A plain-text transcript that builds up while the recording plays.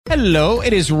Hello,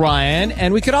 it is Ryan,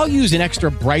 and we could all use an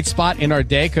extra bright spot in our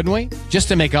day, couldn't we? Just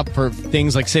to make up for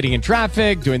things like sitting in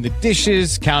traffic, doing the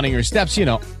dishes, counting your steps, you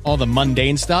know, all the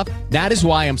mundane stuff. That is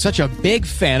why I'm such a big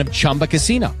fan of Chumba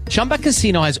Casino. Chumba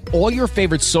Casino has all your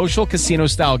favorite social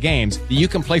casino-style games that you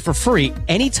can play for free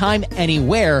anytime,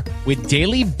 anywhere with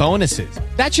daily bonuses.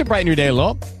 That should brighten your day a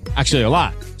little. Actually, a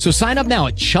lot. So sign up now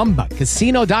at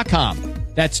ChumbaCasino.com.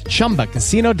 That's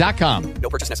ChumbaCasino.com. No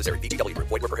purchase necessary. VGW Group.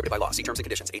 Void where prohibited by law. See terms and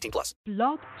conditions. 18 plus.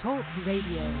 Blog Talk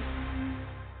Radio.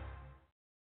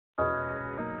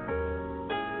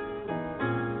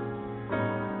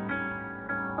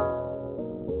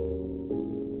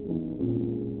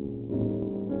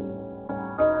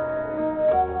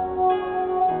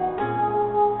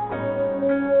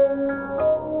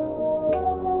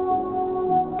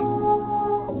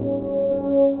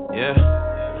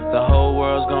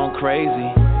 Crazy.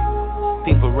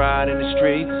 People ride in the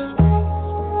streets,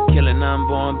 killing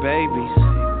unborn babies,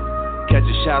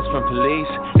 catching shots from police.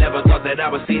 Never thought that I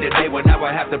would see the day when I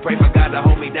would have to pray for God to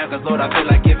hold me down. Cause Lord, I feel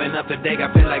like giving up today. I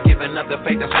feel like giving up the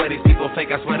faith. I swear these people fake.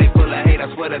 I swear they full of hate.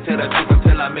 I swear to tell the truth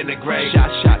until I'm in the grave.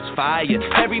 Shots fired.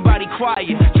 Everybody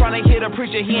quiet. Trying to hear the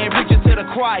preacher. He ain't preaching to the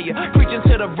choir. Preaching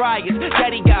to the riots.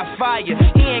 Daddy got fired.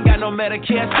 He ain't got no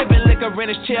Medicare. Sipping liquor in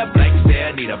his chair. Blank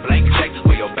stare. Need a blank check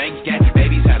for your bank at.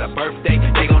 Babies had a birthday.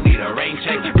 They gon' need a rain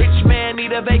check. Rich man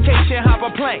need a vacation. Hop a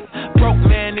plane. Broke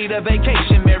man need a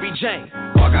vacation. Mary Jane.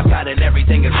 Walk outside and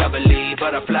everything is lovely.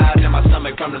 Butterflies in my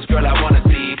stomach from this girl I wanna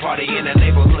see. Party in the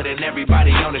neighborhood and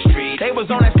everybody on the street. They was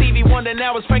on that Stevie Wonder,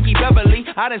 now it's Frankie Beverly.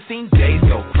 I done seen days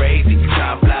go crazy,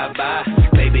 time fly by.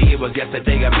 Maybe it was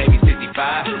yesterday or maybe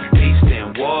 65. Peace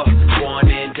and war, born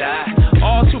and die.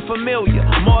 All too familiar,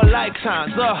 more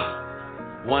lifetimes.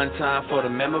 One time for the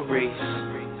memories,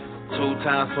 2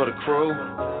 times for the crew,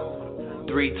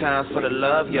 3 times for the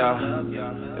love, y'all,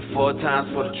 and 4 times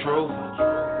for the truth.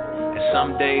 And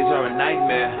some days are a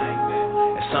nightmare,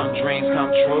 and some dreams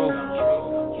come true,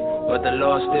 but the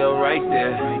Lord's still right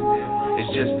there.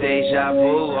 It's just deja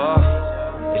vu,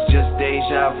 it's just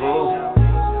deja vu,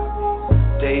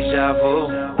 deja vu.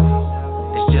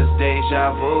 It's just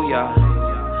deja vu, y'all.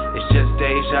 It's just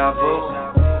deja vu.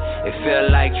 It feel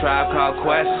like Tribe Called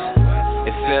Quest.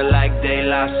 It feel like De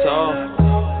La Soul.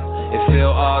 It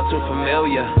feel all too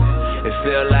familiar. It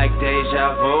feel like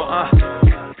deja vu,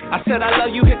 I said I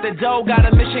love you, hit the dough. Got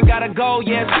a mission, got a goal.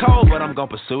 Yeah, it's cold, but I'm gon'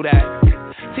 pursue that.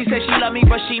 She said she love me,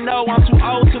 but she know I'm too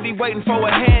old to be waiting for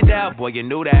a handout. Boy, you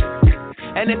knew that.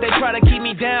 And if they try to keep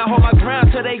me down, hold my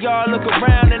ground till they all look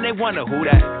around and they wonder who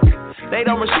that. They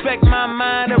don't respect my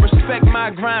mind or respect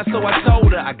my grind, so I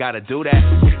told her I gotta do that.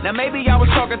 Now maybe I was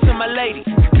talking to my lady,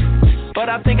 but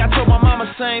I think I told my mama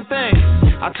the same thing.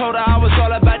 I told her I was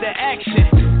all about the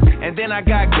action. And then I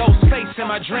got ghost face in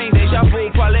my dream. Deja vu,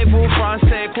 parlez-vous,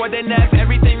 français, quoi de neuf.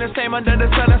 Everything the same under the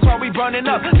sun, that's why we burning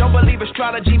up. Don't believe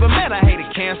astrology, but man, I hated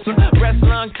cancer. Breast,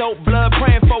 lung, dope, blood,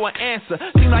 praying for an answer.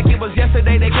 Seemed like it was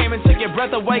yesterday they came and took your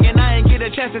breath away. And I ain't get a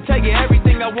chance to tell you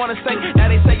everything I wanna say. Now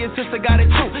they say your sister got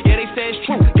it too. Yeah, they say it's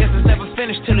true. Guess it's never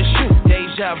finished till it's shoot.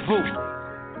 Deja vu.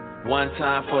 1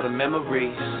 time for the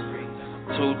memories,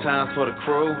 2 times for the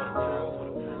crew,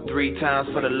 3 times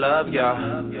for the love, y'all,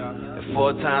 and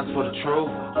 4 times for the truth.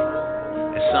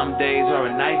 And some days are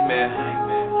a nightmare,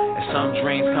 and some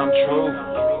dreams come true,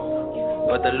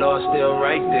 but the Lord's still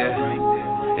right there.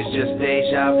 It's just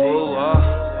deja vu,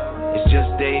 it's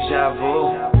just deja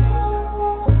vu,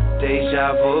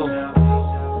 deja vu.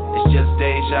 It's just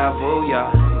deja vu,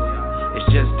 y'all. It's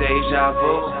just deja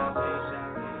vu.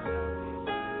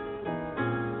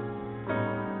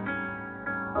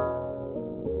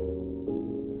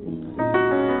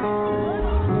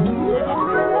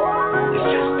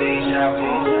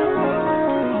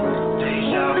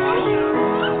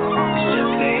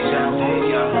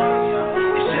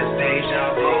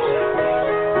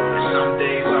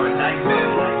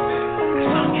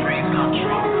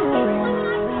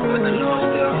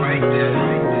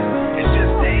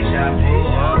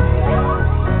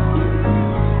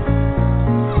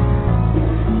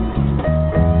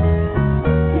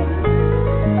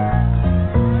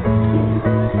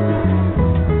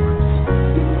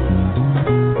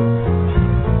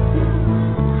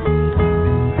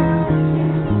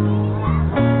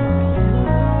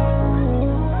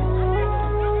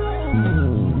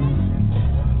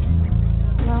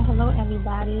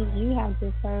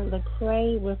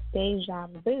 With Deja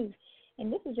Vu.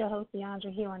 And this is your host,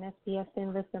 Deandra, here on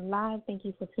SBSN Listen Live. Thank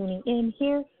you for tuning in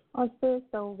here on Spirit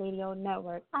Soul Radio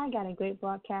Network. I got a great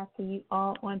broadcast for you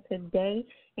all on today,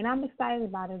 and I'm excited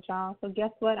about it, y'all. So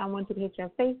guess what? I want you to hit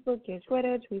your Facebook, your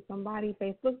Twitter, tweet somebody,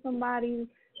 Facebook somebody,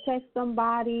 text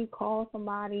somebody, call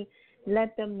somebody,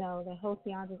 let them know that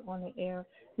Hosiana is on the air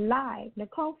live.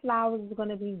 Nichole Flowers is going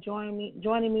to be joining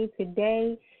me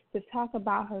today to talk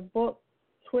about her book,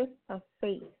 Twist of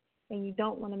Fate. And you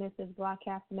don't want to miss this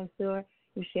broadcast. Make sure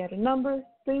you share the number,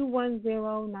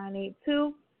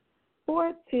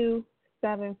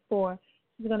 310-982-4274.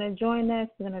 She's going to join us.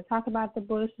 She's going to talk about the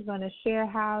book. She's going to share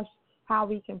how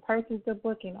we can purchase the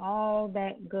book and all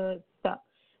that good stuff.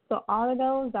 So all of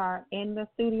those are in the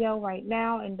studio right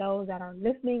now, and those that are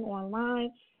listening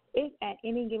online, if at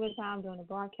any given time during the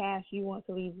broadcast you want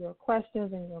to leave your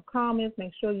questions and your comments,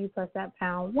 make sure you press that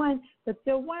 #1. Put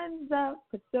your ones up.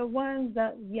 Put your ones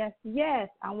up. Yes, yes.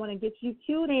 I want to get you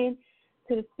cued in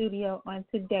to the studio on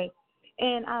today.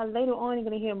 And later on, you're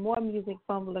going to hear more music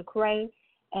from Lecrae,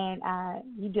 and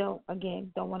you don't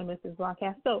want to miss this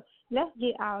broadcast. So let's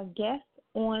get our guest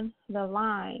on the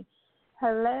line.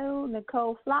 Hello,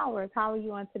 Nichole Flowers. How are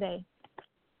you on today?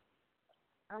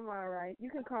 I'm all right. You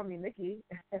can call me Nikki.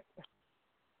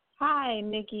 Hi,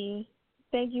 Nikki.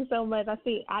 Thank you so much. I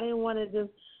didn't want to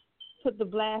just put the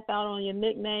blast out on your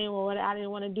nickname or whatever. I didn't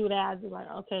want to do that. I was like,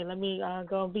 okay, let me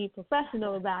go be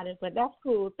professional about it. But that's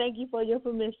cool. Thank you for your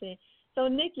permission. So,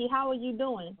 Nikki, how are you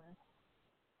doing?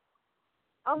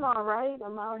 I'm all right.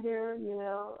 I'm out here,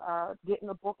 getting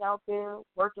the book out there,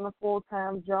 working a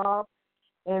full-time job,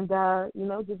 and,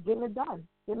 just getting it done.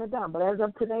 But as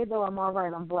of today, though, I'm all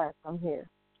right. I'm blessed. I'm here.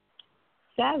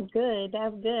 That's good.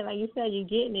 That's good. Like you said, you're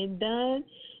getting it done.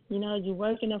 You're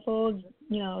working a full,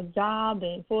 job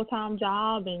and full-time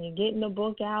job, and you're getting the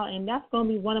book out. And that's going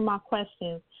to be one of my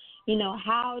questions.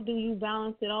 How do you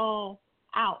balance it all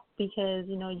out? Because,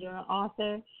 you're an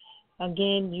author.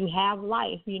 Again, you have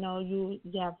life. You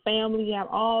have family. You have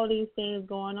all these things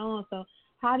going on. So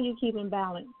how do you keep in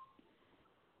balance?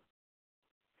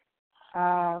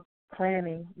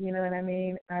 Planning, you know what I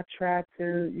mean? I try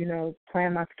to,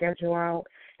 plan my schedule out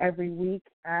every week.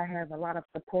 I have a lot of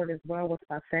support as well with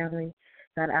my family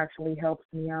that actually helps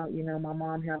me out. My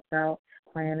mom helps out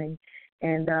planning,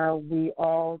 and we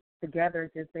all together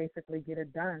just basically get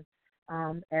it done.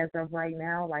 As of right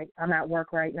now, like I'm at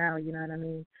work right now, you know what I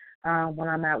mean? When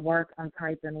I'm at work, I'm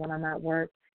typing. When I'm at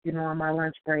work, on my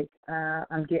lunch break,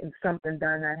 I'm getting something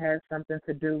done that has something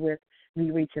to do with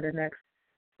me reaching the next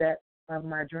step of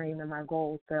my dream and my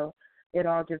goal. So it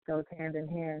all just goes hand in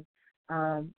hand.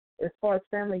 As far as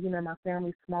family, my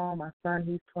family's small. My son,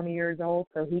 he's 20 years old,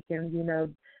 so he can,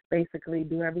 basically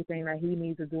do everything that he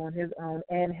needs to do on his own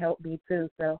and help me too.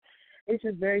 So it's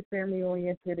just very family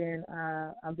oriented, and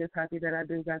I'm just happy that I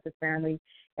do got the family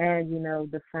and,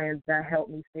 the friends that help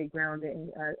me stay grounded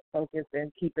and focused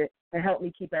and help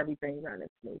me keep everything running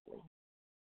smoothly.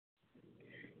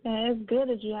 Yeah, it's good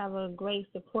that you have a great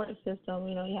support system.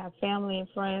 You have family and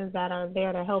friends that are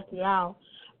there to help you out.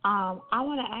 I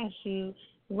want to ask you,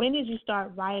 when did you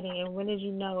start writing, and when did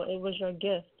you know it was your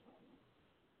gift?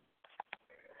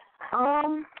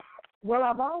 Well,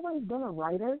 I've always been a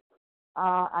writer.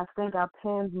 I think I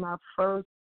penned my first,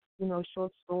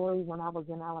 short story when I was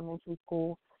in elementary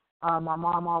school. My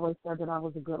mom always said that I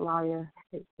was a good liar.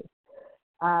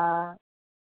 I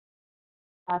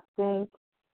think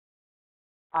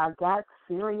I got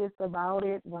serious about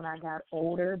it when I got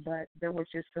older, but there was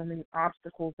just so many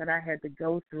obstacles that I had to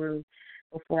go through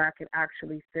before I could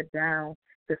actually sit down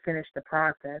to finish the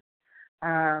process.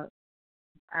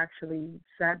 Actually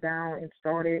sat down and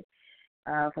started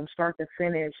from start to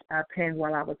finish. I penned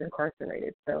while I was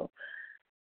incarcerated, so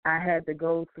I had to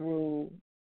go through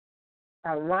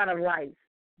a lot of life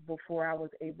before I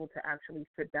was able to actually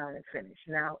sit down and finish.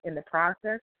 Now, in the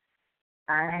process,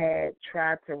 I had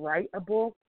tried to write a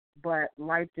book, but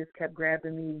life just kept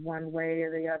grabbing me one way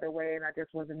or the other way, and I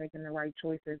just wasn't making the right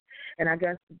choices. And I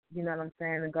guess, you know what I'm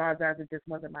saying, in God's eyes, it just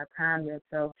wasn't my time yet.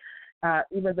 So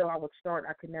even though I would start,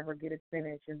 I could never get it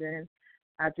finished. And then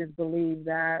I just believe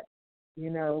that,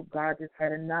 God just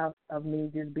had enough of me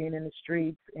just being in the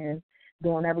streets and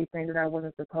doing everything that I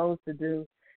wasn't supposed to do,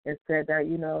 and said that,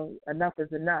 enough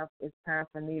is enough. It's time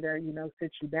for me to,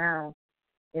 sit you down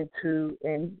and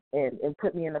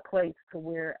put me in a place to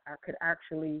where I could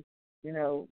actually,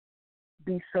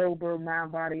 be sober,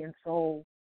 mind, body, and soul,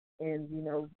 and,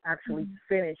 actually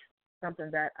finish something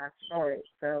that I started.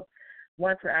 So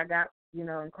once I got,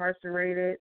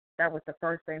 incarcerated, that was the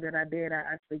first thing that I did. I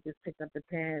actually just picked up the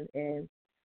pen and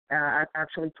I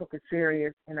actually took it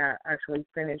serious, and I actually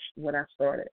finished what I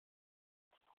started.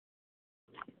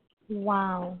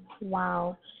 Wow.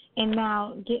 And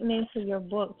now getting into your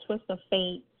book, Twist of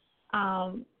Fate,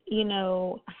 how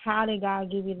did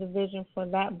God give you the vision for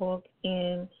that book?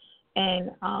 And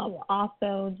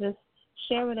also just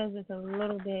share with us just a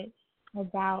little bit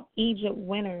about Egypt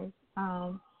winners,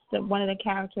 one of the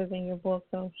characters in your book.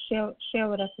 So share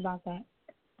with us about that.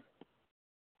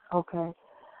 Okay.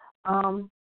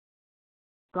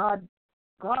 God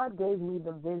God gave me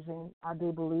the vision, I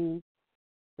do believe,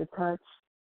 to touch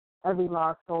every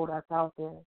lost soul that's out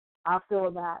there. I feel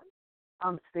that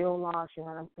I'm still lost, you know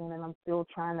what I'm saying, and I'm still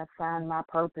trying to find my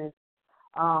purpose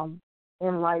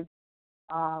in life,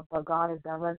 but God has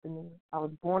directed me. I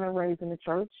was born and raised in the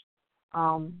church,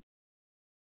 um,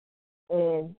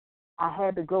 and I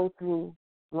had to go through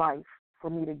life for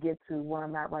me to get to where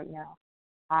I'm at right now.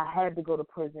 I had to go to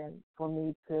prison for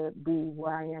me to be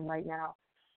where I am right now.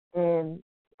 And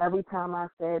every time I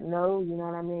said no, you know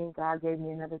what I mean, God gave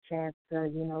me another chance to,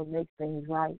 make things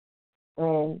right.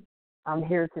 And I'm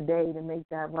here today to make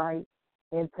that right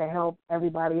and to help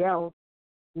everybody else,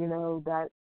 that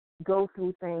go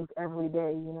through things every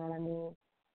day, you know what I mean,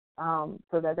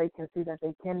 so that they can see that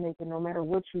they can make it. No matter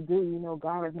what you do,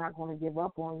 God is not going to give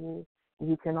up on you.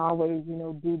 You can always,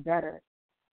 do better.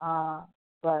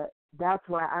 But that's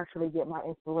where I actually get my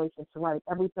inspiration to write.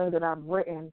 Everything that I've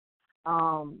written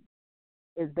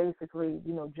is basically,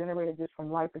 generated just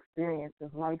from life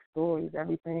experiences, life stories.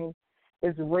 Everything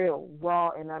is real,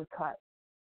 raw, and uncut.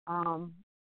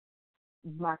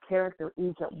 My character,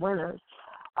 Egypt Winters,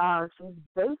 she's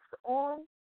based on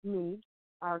me.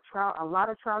 A lot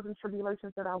of trials and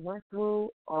tribulations that I went through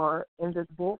are in this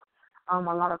book. A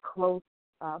lot of close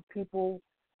people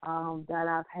that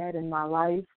I've had in my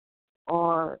life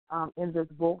are in this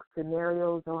book,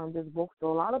 scenarios are in this book.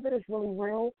 So a lot of it is really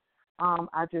real.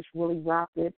 I just really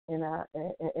wrapped it in a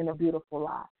beautiful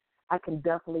lie. I can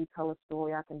definitely tell a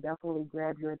story. I can definitely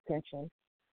grab your attention.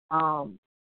 And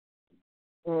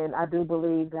I do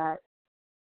believe that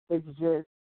it's just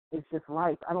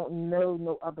life. I don't know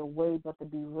no other way but to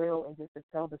be real and just to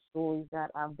tell the stories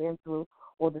that I've been through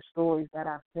or the stories that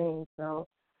I've seen. So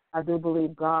I do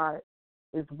believe God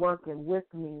is working with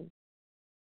me,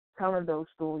 telling those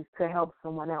stories to help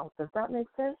someone else. Does that make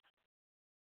sense?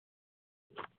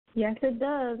 Yes, it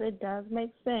does. It does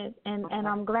make sense. And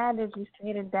I'm glad that you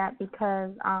stated that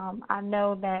because I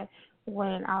know that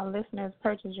when our listeners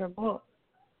purchase your book,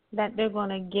 that they're going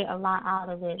to get a lot out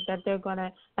of it, that they're going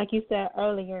to, like you said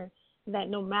earlier, that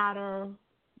no matter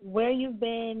where you've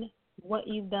been, what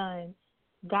you've done,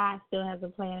 God still has a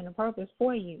plan and a purpose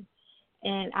for you.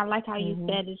 And I like how you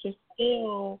said that you're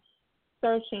still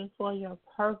searching for your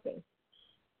purpose.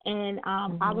 And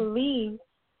I believe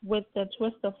with the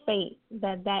twist of fate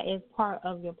that is part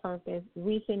of your purpose,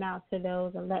 reaching out to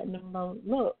those and letting them know,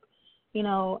 look,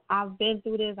 I've been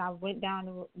through this. I went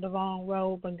down the wrong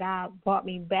road, but God brought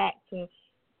me back to,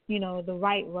 the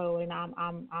right road, and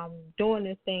I'm doing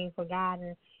this thing for God,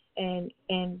 and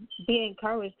be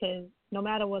encouraged because no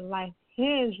matter what life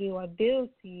hands you or deals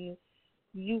to you,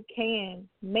 you can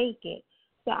make it.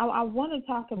 So I want to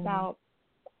talk about.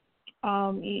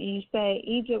 You say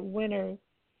Egypt Winners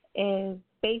is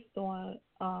based on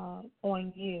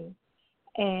you,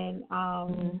 and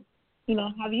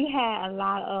have you had a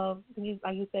lot of,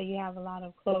 like you said, you have a lot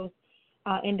of close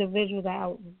individuals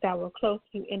that were close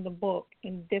to you in the book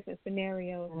in different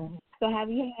scenarios. So have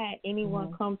you had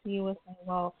anyone come to you and say,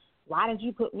 well, why did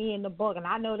you put me in the book? And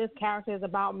I know this character is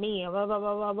about me, and blah, blah,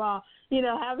 blah, blah, blah.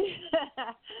 Have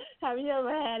you ever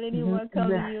had anyone come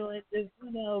to you and just,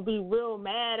 be real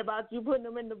mad about you putting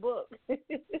them in the book?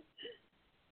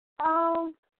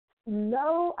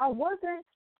 No, I wasn't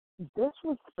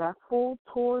disrespectful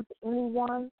towards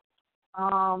anyone,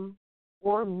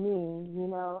 or me,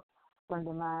 a friend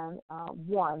of mine,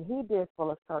 one, he did feel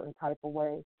a certain type of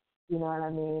way, you know what I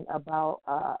mean, about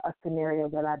a scenario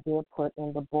that I did put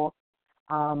in the book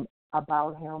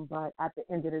about him, but at the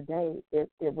end of the day,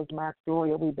 it was my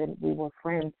story. We were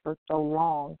friends for so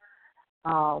long.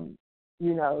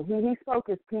 He spoke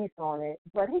his piece on it,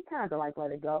 but he kind of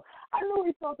let it go. I knew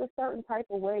he felt a certain type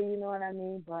of way, you know what I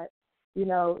mean, but he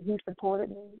supported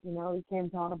me, he came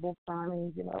to all the book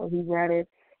signings, he read it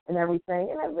and everything.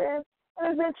 And then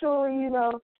eventually,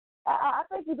 I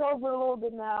think he's over it a little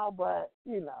bit now, but,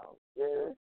 he'll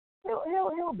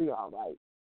be all right.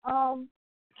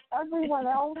 Everyone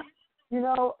else,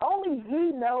 only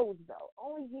he knows, though.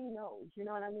 Only he knows, you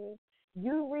know what I mean?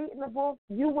 You read in the book,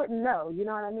 you wouldn't know, you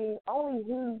know what I mean? Only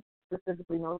he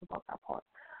specifically knows about that part.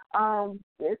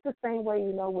 It's the same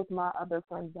way, with my other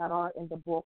friends that are in the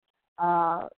book.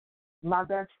 My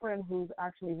best friend, who's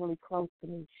actually really close to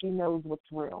me, she knows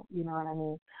what's real. You know what I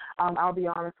mean? I'll be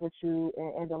honest with you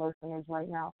and the listeners right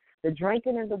now. The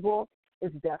drinking in the book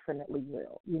is definitely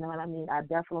real. You know what I mean? I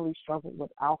definitely struggled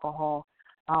with alcohol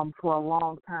for a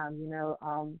long time.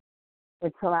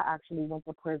 until I actually went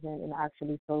to prison and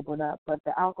actually sobered up. But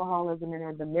the alcoholism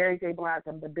and the Mary J. Blige,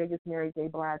 I'm the biggest Mary J.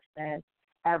 Blige fan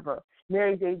ever.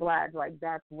 Mary J. Blige, like,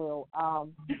 that's real.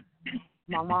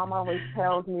 My mom always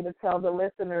tells me to tell the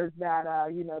listeners that,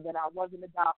 that I wasn't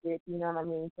adopted, you know what I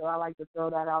mean? So I like to throw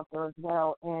that out there as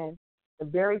well. And the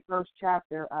very first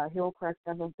chapter, Hillcrest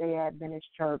Seventh-day Adventist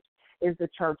Church, is the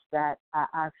church that I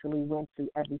actually went to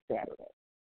every Saturday.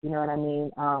 You know what I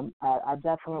mean? I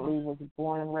definitely was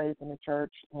born and raised in the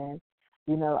church, and,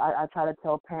 I try to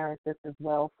tell parents this as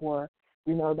well for,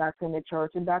 that's in the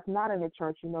church and that's not in the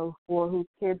church, for whose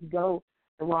kids go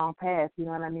the wrong path, you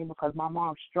know what I mean? Because my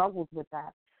mom struggles with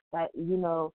that. That,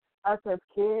 us as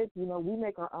kids, we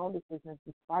make our own decisions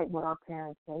despite what our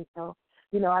parents say. So,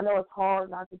 I know it's hard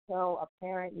not to tell a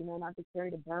parent, not to carry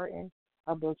the burden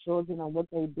of their children and what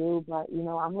they do, but,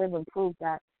 I'm living proof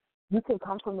that you can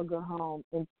come from a good home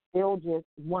and still just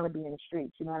want to be in the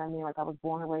streets, you know what I mean? Like, I was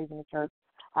born and raised in the church.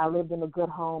 I lived in a good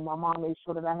home. My mom made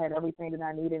sure that I had everything that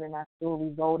I needed, and I still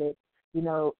resulted,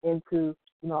 into,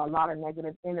 a lot of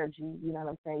negative energy, you know what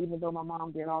I'm saying, even though my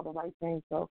mom did all the right things.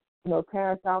 So,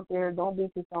 parents out there, don't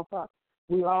beat yourself up.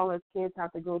 We all as kids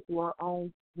have to go through our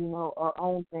own, our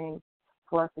own things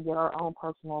for us to get our own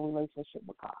personal relationship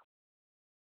with God.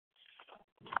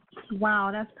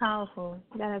 Wow, that's powerful.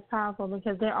 That is powerful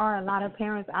because there are a lot of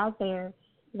parents out there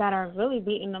that are really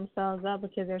beating themselves up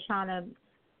because they're trying to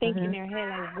think in their head,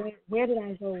 like, where did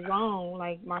I go wrong?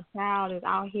 Like, my child is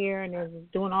out here and is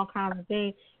doing all kinds of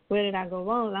things. Where did I go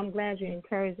wrong? I'm glad you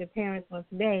encouraged your parents on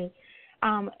today.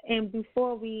 And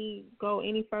before we go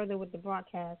any further with the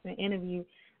broadcast and interview,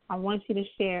 I want you to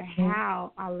share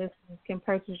how our listeners can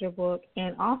purchase your book,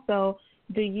 and also,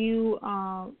 do you,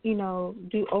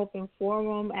 do open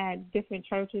forum at different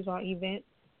churches or events?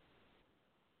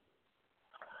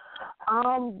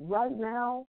 Right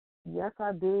now, yes,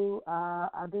 I do.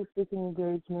 I do speaking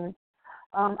engagements.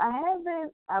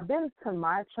 I've been to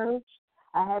my church.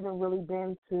 I haven't really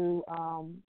been to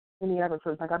any other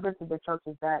church. Like, I've been to the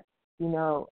churches that,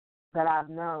 that I've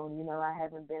known. I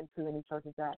haven't been to any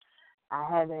churches that I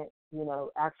haven't,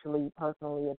 actually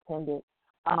personally attended.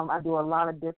 I do a lot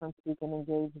of different speaking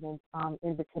engagements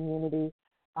in the community,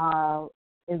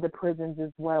 in the prisons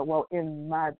as well. Well, in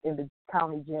the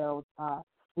county jails,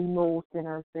 renewal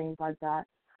centers, things like that.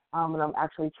 And I'm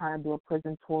actually trying to do a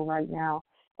prison tour right now,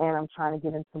 and I'm trying to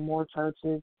get into more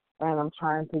churches, and I'm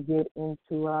trying to get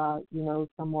into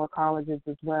some more colleges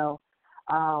as well.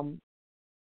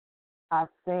 I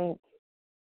think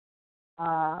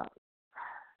how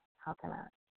can I?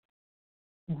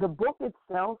 The book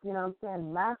itself,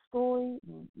 my story,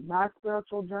 my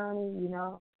spiritual journey,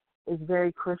 is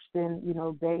very Christian,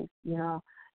 based,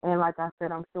 and like I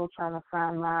said, I'm still trying to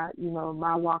find my,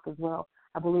 my walk as well.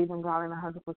 I believe in God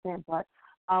 100%, but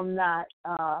I'm not,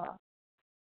 I'm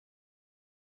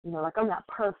not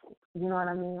perfect, you know what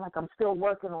I mean? Like, I'm still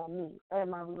working on me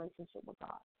and my relationship with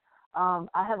God.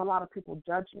 I have a lot of people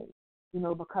judge me,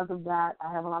 because of that.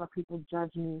 I have a lot of people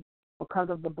judge me because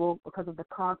of the book, because of the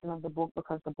content of the book,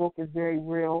 because the book is very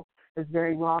real, it's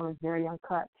very raw, it's very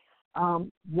uncut.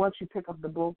 Once you pick up the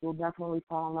book, you'll definitely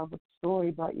fall in love with the story,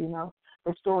 but,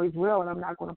 the story's real, and I'm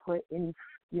not going to put any,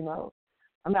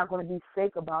 I'm not going to be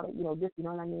fake about it, this, you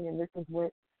know what I mean? And this is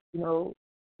what,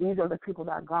 these are the people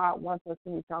that God wants us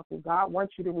to reach out to. God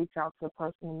wants you to reach out to a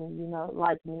person,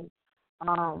 like me,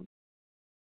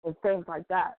 and things like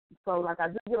that. So, like, I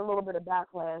just get a little bit of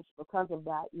backlash because of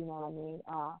that, you know what I mean?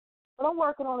 But I'm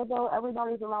working on it, though.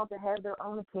 Everybody's allowed to have their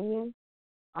own opinion.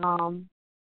 And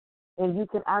you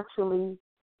can actually,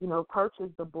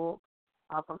 purchase the book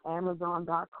from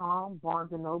Amazon.com,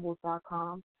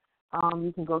 BarnesandNobles.com.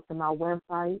 You can go to my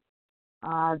website,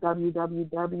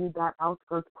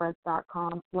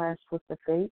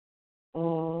 www.outskirtspress.com/twistofate,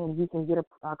 and you can get a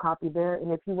copy there.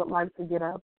 And if you would like to get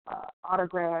a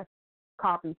autographed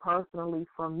copy personally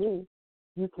from me,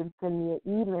 you can send me an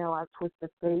email at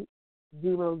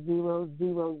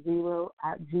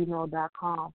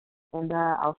twistofate0000@gmail.com. And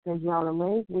I'll send you out a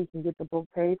link. We can get the book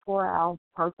paid for. I'll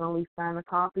personally sign a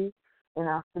copy, and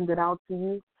I'll send it out to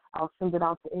you. I'll send it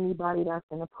out to anybody that's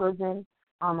in a prison,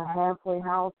 a halfway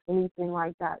house, anything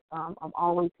like that. I'm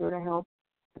always here to help.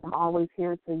 I'm always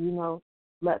here to,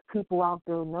 let people out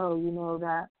there know,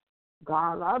 that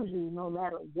God loves you no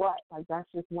matter what. Like,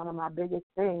 that's just one of my biggest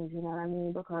things, you know what I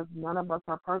mean? Because none of us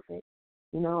are perfect,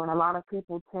 and a lot of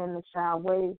people tend to shy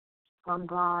away from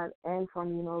God and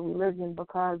from, religion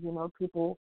because,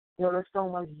 people, there's so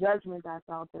much judgment that's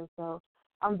out there. So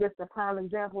I'm just a prime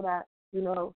example that,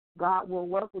 God will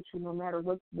work with you no matter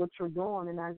what you're doing.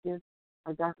 And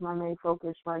that's my main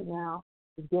focus right now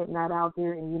is getting that out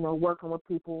there and, working with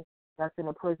people that's in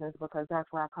the prisons, because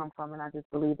that's where I come from, and I just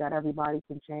believe that everybody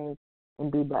can change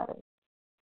and do better.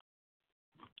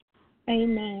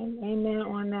 Amen. Amen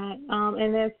on that.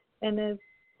 And it's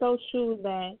so true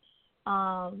that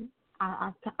I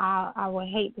would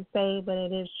hate to say, but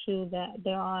it is true that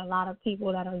there are a lot of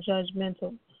people that are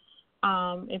judgmental.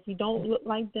 If you don't look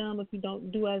like them, if you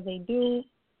don't do as they do,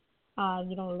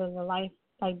 you don't live a life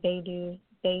like they do,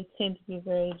 they tend to be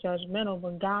very judgmental.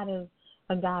 But God is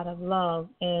a God of love,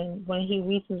 and when He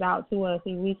reaches out to us,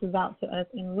 He reaches out to us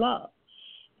in love.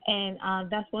 And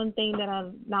that's one thing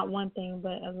that not one thing,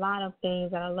 but a lot of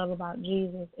things that I love about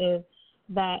Jesus is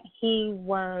that He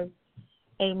was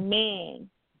a man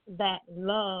that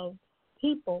loved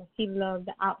people. He loved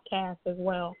the outcast as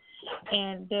well.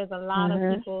 And there's a lot of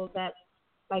people that,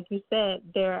 like you said,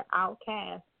 they're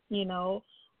outcasts. If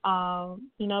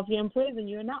you're in prison,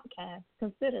 you're an outcast,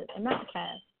 considered an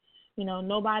outcast.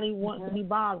 Nobody wants to be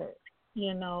bothered.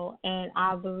 And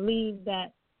I believe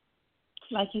that,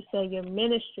 like you said, your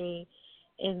ministry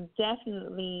is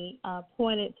definitely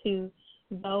pointed to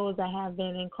those that have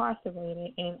been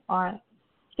incarcerated and are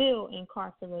still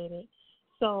incarcerated.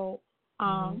 So,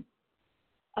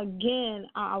 again,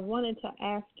 I wanted to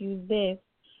ask you this,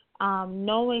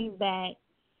 knowing that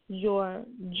your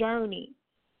journey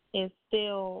is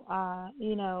still,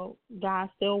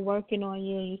 God's still working on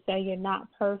you, and you say you're not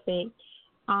perfect.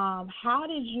 How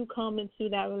did you come into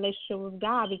that relationship with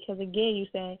God? Because, again, you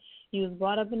said you was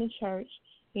brought up in the church.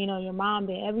 Your mom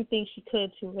did everything she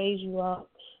could to raise you up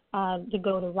to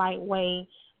go the right way,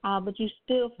 but you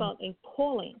still felt a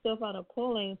pulling to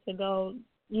go,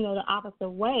 the opposite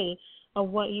way of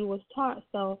what you was taught.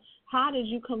 So how did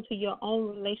you come to your own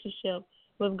relationship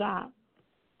with God?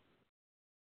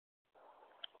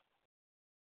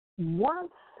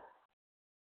 Once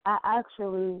I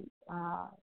actually,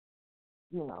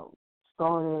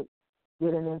 started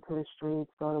getting into the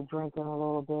streets, started drinking a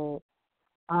little bit,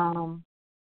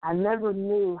 I never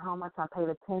knew how much I paid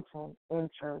attention in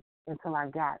church until I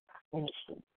got in the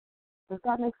streets. Does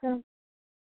that make sense?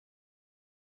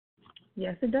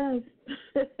 Yes, it does.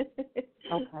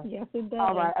 Okay. Yes, it does.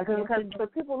 All right. Because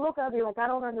people look at me like I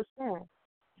don't understand.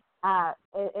 And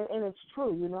it's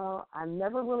true, I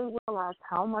never really realized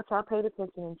how much I paid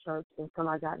attention in church until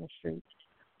I got in the streets.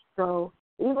 So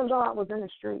even though I was in the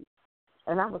streets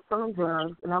and I was selling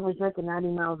drugs and I was drinking 90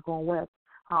 miles going west,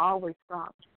 I always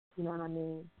stopped, you know what I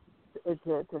mean,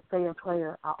 to say a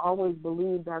prayer. I always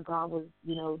believed that God was,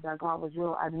 that God was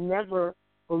real. I never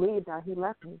believed that He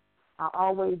left me. I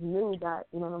always knew that,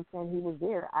 He was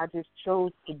there. I just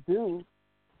chose to do,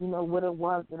 what it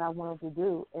was that I wanted to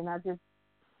do. And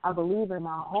I believe in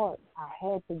my heart I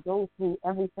had to go through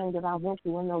everything that I went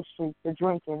through in those streets, the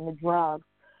drinking, the drugs,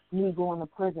 me going to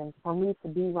prison, for me to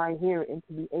be right here and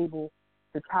to be able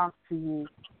to talk to you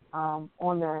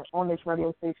on this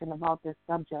radio station about this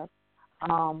subject.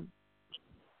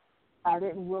 I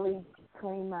didn't really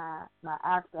clean my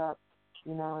act up,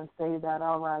 and say that,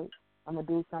 all right, I'm going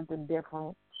to do something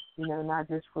different, not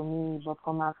just for me but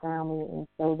for my family, and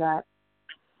so that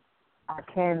I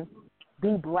can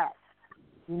be blessed.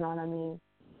 You know what I mean?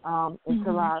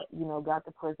 Until I, got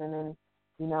to prison and,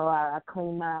 I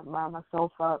cleaned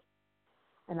myself up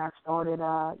and I started,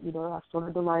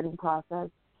 the writing process.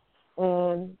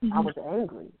 And I was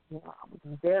angry. I was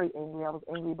very angry. I was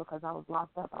angry because I was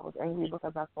locked up. I was angry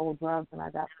because I sold drugs and I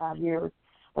got 5 years.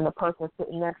 And the person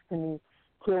sitting next to me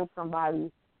killed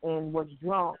somebody and was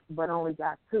drunk but only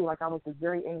got 2. Like, I was just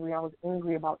very angry. I was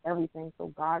angry about everything. So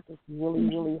God just really,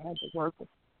 really had to work with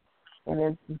me. And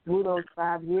then through those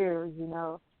 5 years,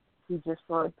 He just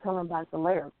started peeling back the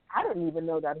layers. I didn't even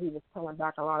know that He was peeling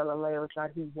back a lot of the layers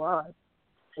that He was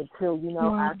until,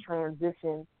 I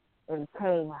transitioned and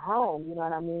came home, you know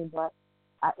what I mean? But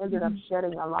I ended up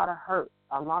shedding a lot of hurt,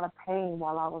 a lot of pain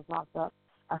while I was locked up.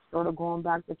 I started going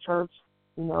back to church,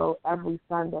 every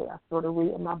Sunday. I started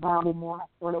reading my Bible more. I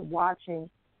started watching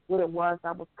what it was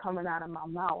that was coming out of my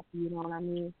mouth, you know what I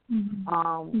mean?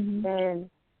 And,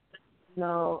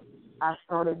 I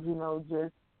started,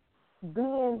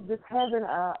 just having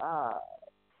a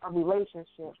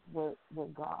relationship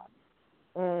with God.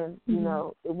 And,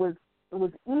 it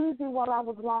was easy while I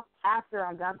was locked. After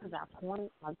I got to that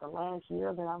point, like the last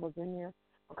year that I was in there,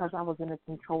 because I was in a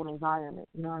controlled environment,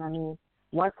 you know what I mean?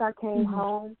 Once I came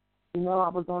home, I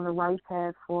was on the right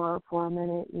path for a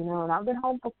minute, and I've been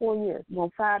home for 4 years. Well,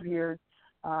 5 years,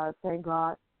 thank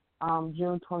God,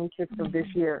 June 26th of this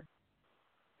year.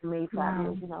 Me 5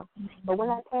 years, But when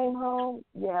I came home,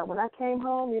 I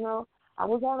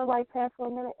was on the right path for a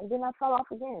minute, and then I fell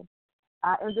off again.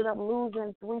 I ended up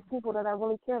losing 3 people that I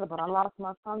really cared about. I lost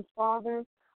my son's father,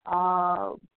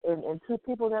 and two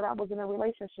people that I was in a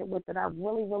relationship with that I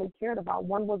really, really cared about.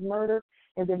 One was murdered,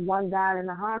 and then one died in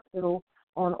the hospital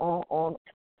on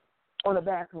the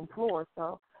bathroom floor.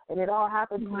 So, and it all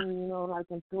happened to me, like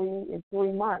in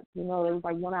 3 months. It was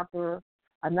like one after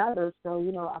another. So,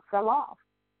 I fell off.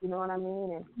 You know what I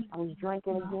mean? And I was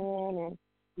drinking again,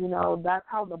 and that's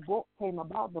how the book came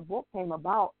about. The book came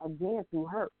about again through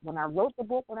hurt. When I wrote the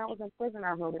book when I was in prison,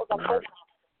 I wrote it through hurt.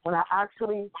 When I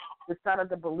actually decided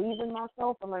to believe in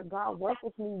myself and let God work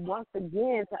with me once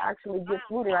again to actually get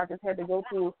through there, I just had to go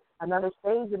through another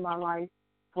stage in my life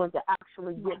for it to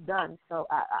actually get done. So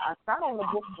I sat on the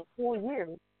book for 4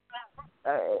 years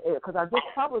because I just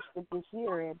published it this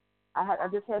year, and I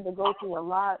just had to go through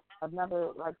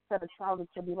another set of trials and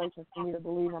tribulations for me to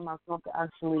believe in myself to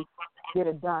actually get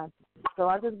it done. So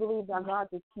I just believe that God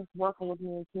just keeps working with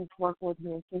me and keeps working with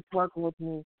me and keeps working with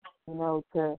me,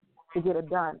 to get it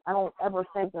done. I don't ever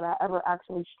think that I ever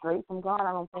actually strayed from God.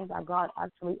 I don't think that God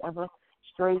actually ever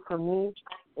strayed from me.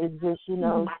 It's just,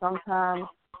 sometimes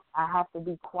I have to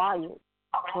be quiet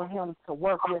for him to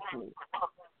work with me.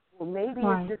 Well, maybe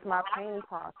it's just my pain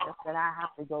process that I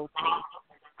have to go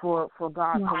through for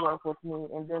God to work with me.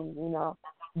 And then,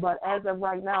 but as of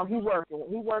right now, He's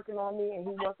working on me, and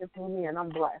He's working through me, and I'm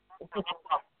blessed.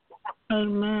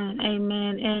 Amen.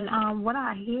 And what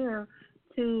I hear,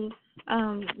 too,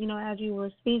 as you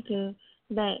were speaking,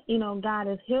 that, God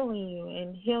is healing you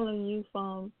and healing you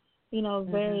from,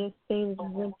 various things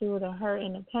you went through, the hurt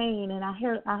and the pain. And I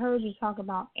heard you talk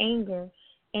about anger,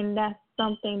 and that's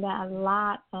something that a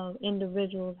lot of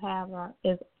individuals have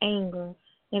is anger.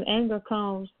 And anger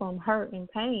comes from hurt and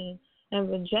pain and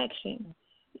rejection,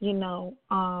 And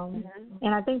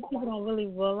I think people don't really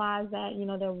realize that,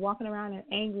 they're walking around and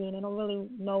angry, and they don't really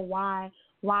know why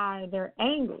they're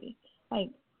angry. Like,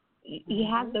 you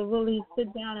have to really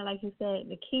sit down, and like you said,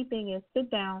 the key thing is sit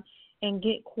down and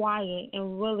get quiet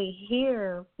and really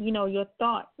hear, your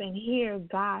thoughts and hear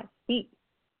God speak,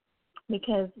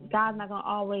 because God's not going to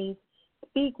always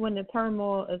speak when the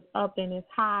turmoil is up and it's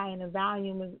high and the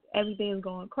volume is, everything is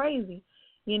going crazy,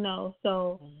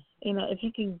 So, if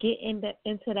you can get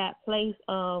into that place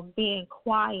of being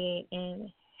quiet and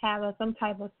having some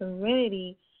type of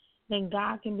serenity, then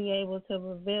God can be able to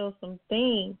reveal some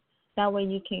things. That way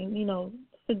you can,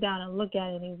 sit down and look at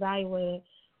it and evaluate it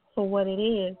for what it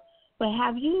is. But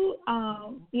have you,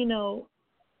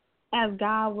 as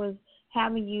God was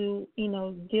having you,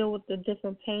 deal with the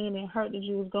different pain and hurt that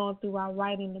you was going through while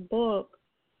writing the book,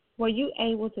 were you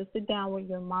able to sit down with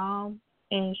your mom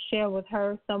and share with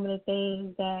her some of the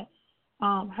things that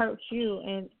hurt you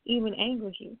and even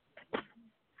angered you?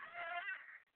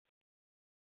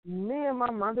 Me and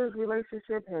my mother's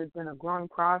relationship has been a growing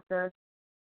process.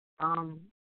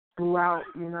 Throughout,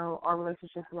 our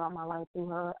relationship throughout my life, through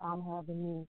her having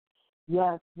me.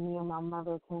 Yes, me and my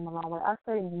mother came a long way. I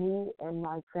say me and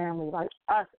my family, like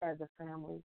us as a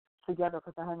family together,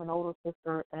 because I have an older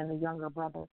sister and a younger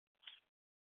brother.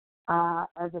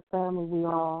 As a family, we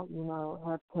all,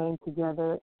 have came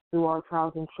together through our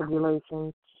trials and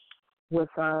tribulations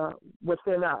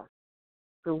within us.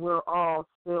 So we're all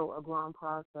still a growing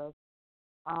process.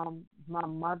 My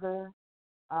mother,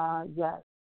 yes.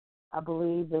 I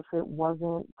believe if it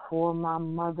wasn't for my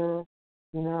mother,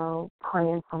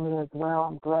 praying for me as well,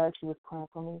 I'm glad she was praying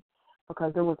for me,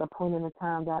 because there was a point in the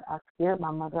time that I scared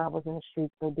my mother. I was in the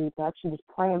streets so deep that she was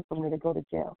praying for me to go to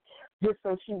jail, just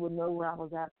so she would know where I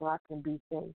was at so I can be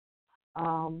safe.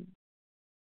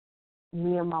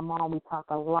 Me and my mom, we talk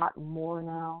a lot more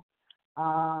now.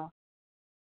 I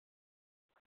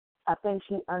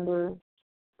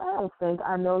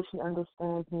know she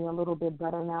understands me a little bit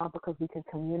better now, because we can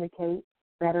communicate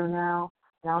better now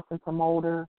since I'm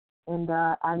older. And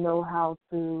I know how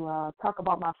to talk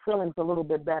about my feelings a little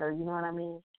bit better, you know what I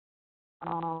mean?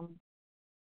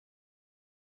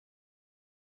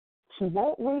 She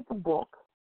won't read the book,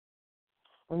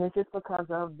 and it's just because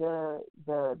of the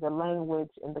language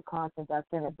and the content that's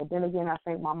in it. But then again, I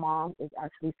think my mom is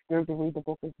actually scared to read the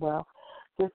book as well,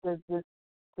 just to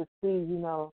see,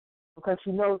 because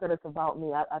she knows that it's about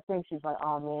me. I think she's like,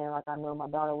 oh, man, like I know my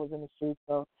daughter was in the streets,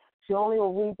 so she only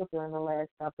will read the book in the last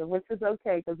chapter, which is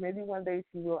okay, because maybe one day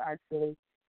she will actually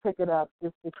pick it up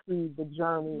just to see the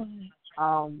journey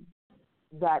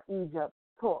that Egypt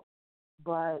took.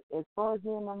 But as far as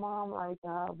me and my mom,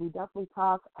 we definitely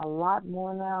talk a lot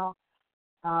more now.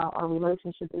 Our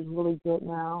relationship is really good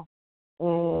now.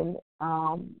 And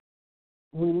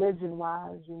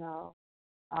religion-wise, well,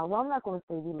 I'm not going to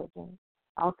say religion.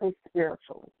 I'll say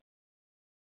spiritually.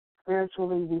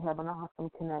 Spiritually, we have an awesome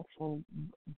connection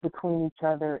between each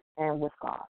other and with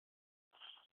God.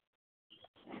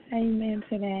 Amen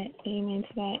to that. Amen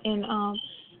to that. And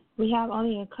we have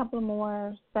only a couple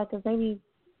more seconds, maybe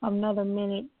another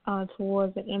minute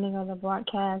towards the ending of the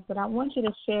broadcast. But I want you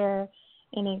to share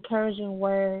an encouraging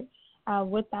word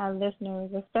with our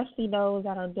listeners, especially those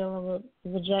that are dealing with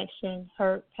rejection,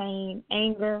 hurt, pain,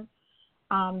 anger,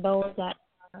 those that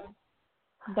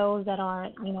are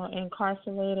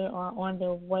incarcerated or on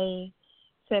their way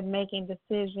to making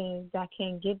decisions that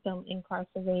can get them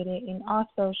incarcerated, and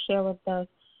also share with us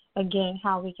again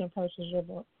how we can purchase your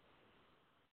book.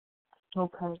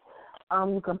 Okay.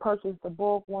 You can purchase the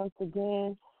book once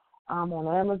again on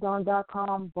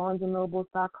Amazon.com,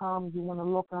 BarnesandNobles.com. If you want to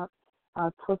look up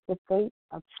Twisted Fate,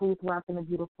 A Truth Wrapped in a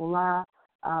Beautiful Lie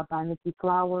by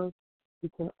Nichole. You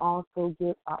can also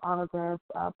get an autographed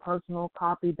personal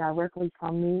copy directly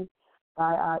from me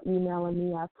by emailing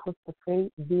me at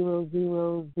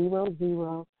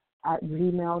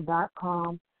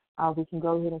twistedfate0000@gmail.com. We can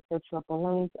go ahead and set you up a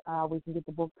link. We can get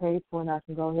the book paid for, and I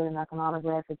can go ahead and I can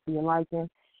autograph it to your liking.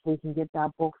 We can get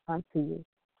that book sent to you.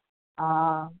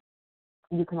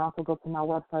 You can also go to my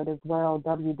website as well,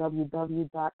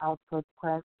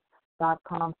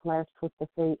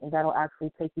 www.outskirtspress.com/twistedfate, and that'll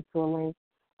actually take you to a link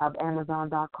of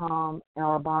Amazon.com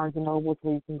or Barnes & Noble,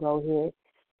 where you can go ahead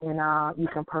and you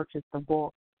can purchase the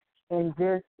book. And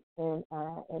just an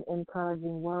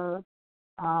encouraging word,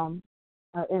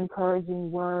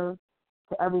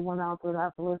 to everyone out there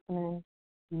that's listening.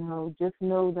 Just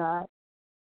know that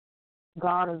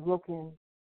God is looking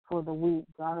for the weak.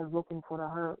 God is looking for the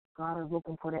hurt. God is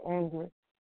looking for the anger.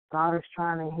 God is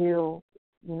trying to heal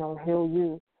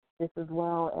you just as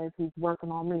well as He's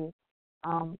working on me.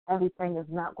 Everything is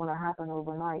not going to happen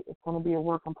overnight. It's going to be a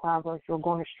work in progress. You're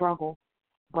going to struggle.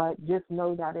 But just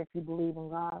know that if you believe in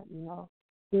God,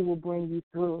 He will bring you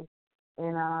through.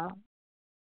 And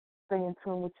stay in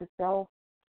tune with yourself.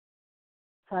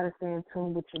 Try to stay in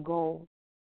tune with your goals.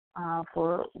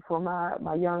 For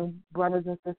my young brothers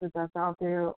and sisters that's out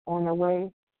there on their way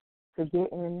to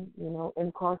getting,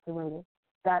 incarcerated,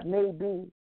 that may be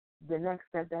the next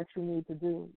step that you need to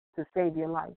do to save your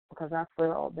life, because I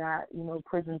feel that,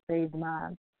 prison saved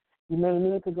mine. You may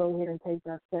need to go ahead and take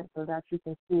that step so that you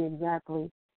can see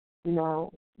exactly,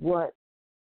 what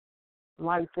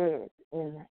life is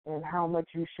and how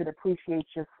much you should appreciate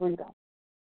your freedom.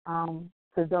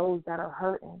 To those that are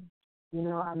hurting,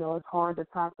 I know it's hard to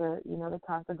talk to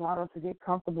God, or to get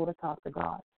comfortable to talk to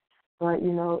God. But,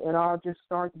 it all just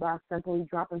starts by simply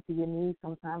dropping to your knees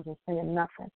sometimes and saying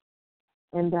nothing.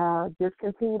 And just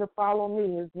continue to follow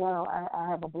me as well. I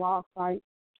have a blog site,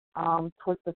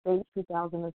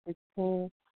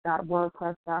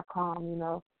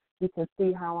 twistedfate2016.wordpress.com. You can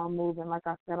see how I'm moving. Like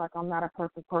I said, I'm not a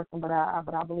perfect person, but I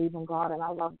believe in God, and I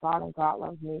love God, and God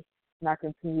loves me, and I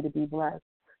continue to be blessed.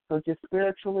 So just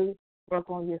spiritually work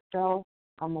on yourself.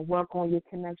 I'm going to work on your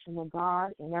connection with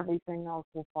God, and everything else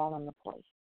will fall into place.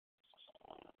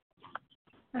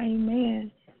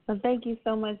 Amen. Well, thank you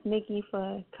so much, Nikki,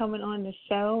 for coming on the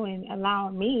show and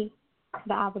allowing me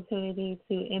the opportunity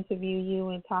to interview you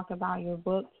and talk about your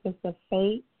book, Twisted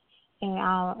Fate.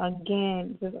 And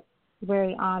again, just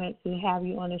very honored to have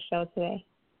you on the show today.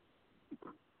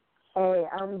 Hey,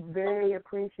 I'm very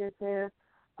appreciative.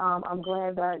 I'm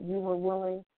glad that you were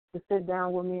willing to sit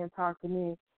down with me and talk to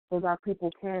me so that people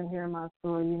can hear my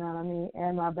story,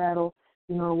 and my battle,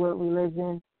 with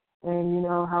religion, and,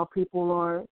 how people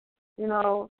are,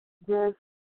 just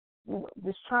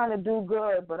trying to do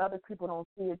good, but other people don't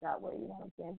see it that way, what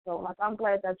I'm saying? So, I'm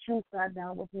glad that you sat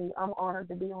down with me. I'm honored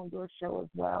to be on your show as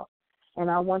well. And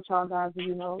I want y'all guys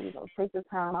to, take the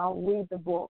time out, read the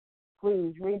book.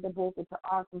 Please, read the book. It's an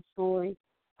awesome story.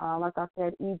 Like I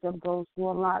said, Egypt goes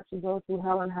through a lot. She goes through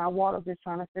hell and high water just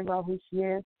trying to figure out who she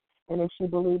is and if she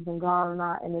believes in God or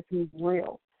not, and if He's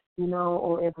real,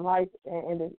 or if life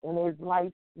and is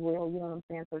life real, you know what I'm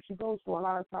saying? So she goes through a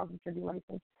lot of trials and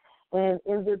tribulations. And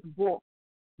in this book,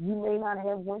 you may not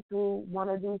have went through one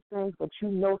of these things, but you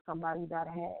know somebody that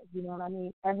has, you know what I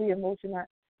mean? Every emotion that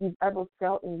you've ever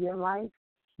felt in your life,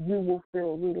 you will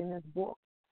feel reading this book.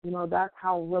 That's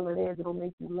how real it is. It'll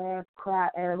make you laugh, cry,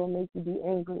 and it'll make you be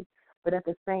angry. But at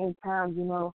the same time,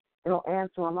 it'll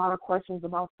answer a lot of questions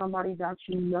about somebody that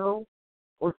you know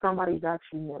or somebody that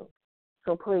you knew.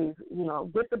 So please,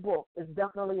 get the book. It's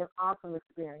definitely an awesome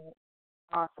experience.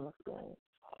 Awesome experience.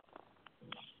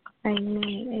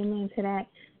 Amen. Amen to that.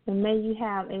 And may you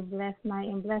have a blessed night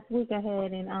and blessed week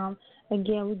ahead. And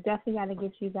again, we definitely got to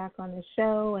get you back on the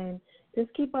show, and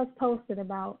just keep us posted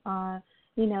about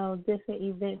different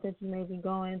events that you may be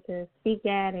going to speak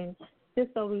at, and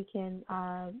just so we can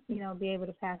be able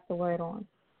to pass the word on.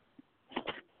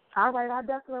 All right, I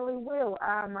definitely will.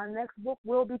 My next book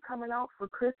will be coming out for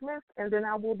Christmas, and then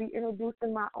I will be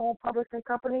introducing my own publishing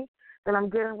company that I'm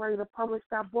getting ready to publish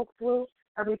that book through.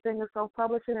 Everything is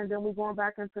self-publishing, and then we're going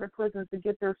back into the prisons to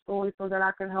get their story so that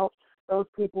I can help those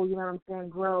people, you know what I'm saying,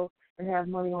 grow and have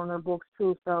money on their books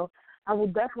too. So I will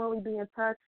definitely be in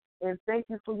touch, and thank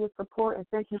you for your support, and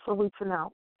thank you for reaching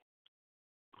out.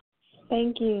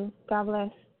 Thank you. God bless.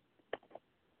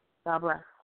 God bless.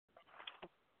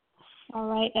 All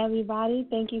right, everybody.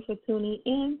 Thank you for tuning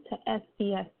in to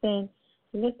SPSN.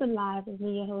 Listen Live with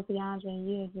me, your host, Deandra, and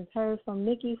you have just heard from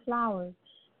Nikki Flowers.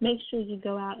 Make sure you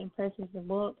go out and purchase the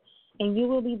book, and you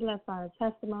will be blessed by her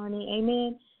testimony.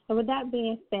 Amen. And with that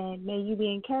being said, may you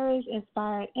be encouraged,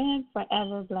 inspired, and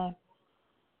forever blessed.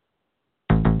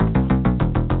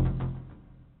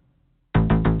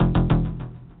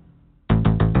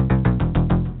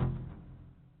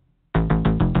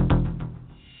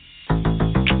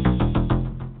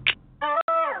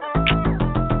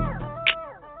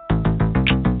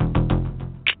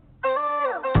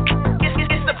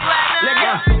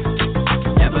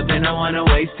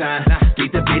 Time.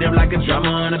 Beat the beat up like a drummer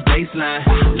on a bass line.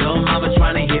 Little mama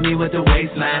tryna hit me with the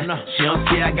waistline. She don't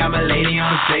see I got my lady on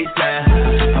the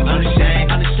FaceTime. I'm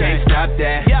unashamed, can't stop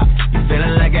that. You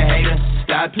feeling like a hater?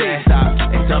 Stop that.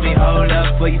 They told me hold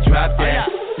up before you drop that.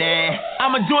 Nah,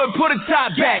 I'ma do it, put a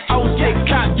top back. Old take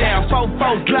top down,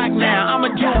 4-4 Glock now.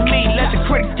 I'ma do me, let the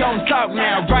critics go and talk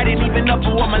now. Right ain't even up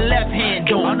for what my left hand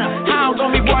doing. How I'm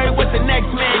gonna be worried what the next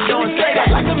man doing? Say that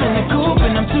like I'm in the coupe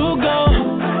and I'm too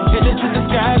gone. Headed to the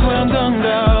skies where I'm gonna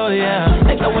go, yeah.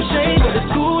 They throwing shade with the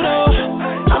scooter.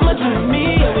 I'ma do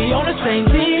me, and we on the same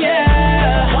team,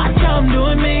 yeah. Watch how I'm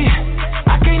doing me.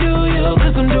 I can't do you,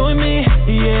 cause I'm doing me,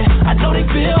 yeah. I know they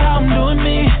feel how I'm doing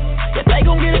me. Yeah, they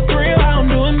gon' get a thrill how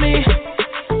I'm doing me.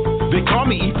 They call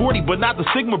me E40, but not the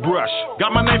Sigma brush.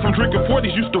 Got my name from drinking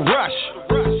 40s, used to rush.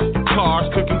 Cars,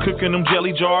 cooking them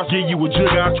jelly jars. Give you a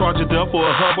jug, I'll charge it up for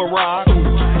a hover ride.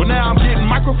 But now I'm getting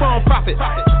microphone profit.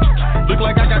 Look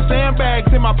like I got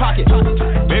sandbags in my pocket.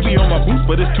 Maybe on my boots,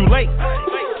 but it's too late.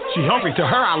 She hungry, to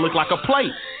her I look like a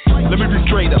plate. Let me be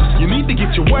straight up, you need to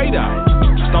get your weight up.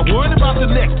 Stop worrying about the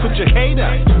next, put your hate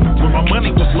up. When my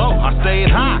money was low, I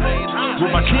stayed high.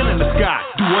 With my chin in the sky,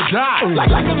 do or die.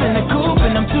 Like I'm in the coupe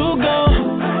and I'm too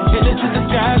gone. Headed to the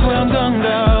skies where I'm gonna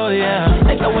go, yeah.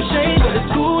 They throwing shade with a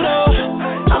scooter.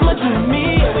 I'ma do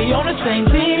me, and we on the same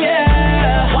team,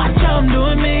 yeah. Watch how I'm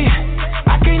doing me.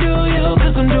 I can't do you,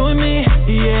 cause I'm doing me,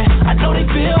 yeah. I know they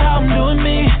feel how I'm doing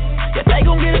me. Yeah, they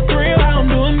gon' get a thrill how I'm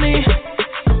doing me.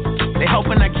 They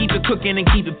hoping I keep it cooking and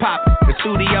keep it poppin'. The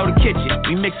studio, the kitchen,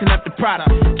 we mixing up the product.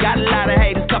 Got a lot of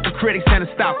haters, couple critics and a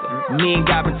stalker. Me and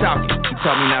God been talking, he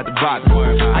told me not to bother.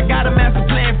 I got a master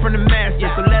plan from the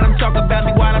master, so let him talk about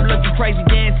me while I'm looking crazy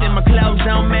dancing. My clothes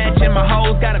don't match and my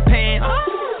hoes got a pan.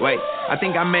 Wait, I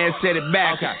think I may have said it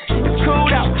back. It's cool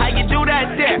though, how you do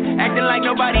that there? Acting like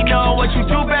nobody know what you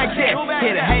do back there.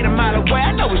 Hit a hate a mile away, I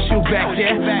know it's you back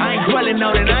there. I ain't dwelling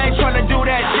on it, I ain't tryna do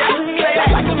that, yeah. Say that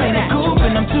like I'm in a coupe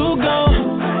and I'm too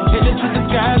gone. Headed to the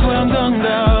skies where I'm gonna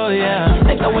go, yeah.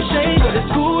 They throwing shade with a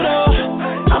scooter.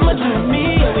 I'ma do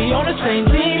me, and we on the same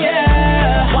team,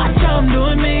 yeah. Watch how I'm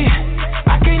doing me.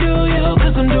 I can't do you,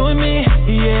 cause I'm doing me,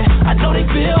 yeah. I know they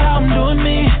feel how I'm doing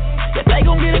me. Yeah, they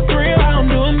gon' get a thrill how I'm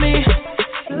doing me.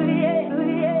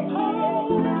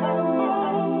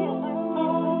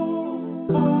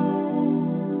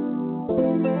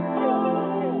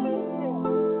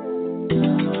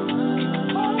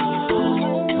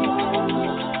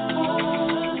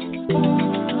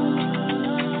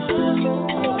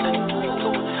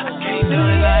 I can't do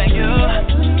it like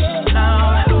you, no.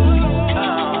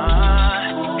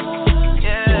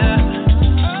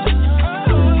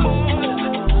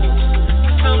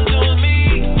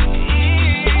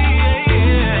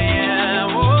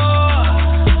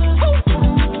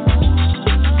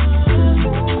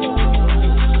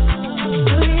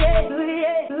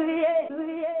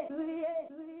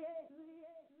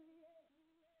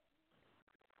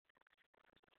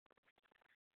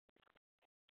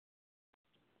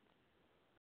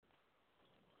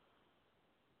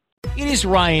 It is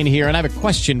Ryan here, and I have a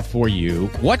question for you.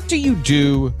 What do you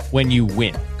do when you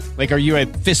win? Like, are you a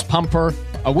fist pumper,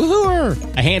 a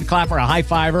woohooer, a hand clapper, a high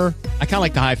fiver? I kind of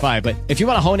like the high five, but if you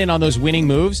want to hone in on those winning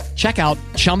moves, check out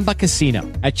Chumba Casino.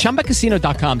 At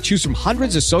ChumbaCasino.com, choose from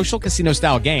hundreds of social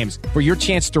casino-style games for your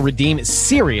chance to redeem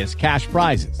serious cash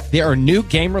prizes. There are new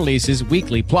game releases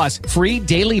weekly, plus free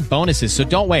daily bonuses. So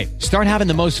don't wait. Start having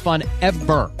the most fun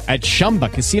ever at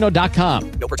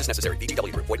ChumbaCasino.com. No purchase necessary.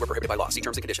 VGW Group. Void where prohibited by law. See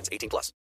terms and conditions. 18+.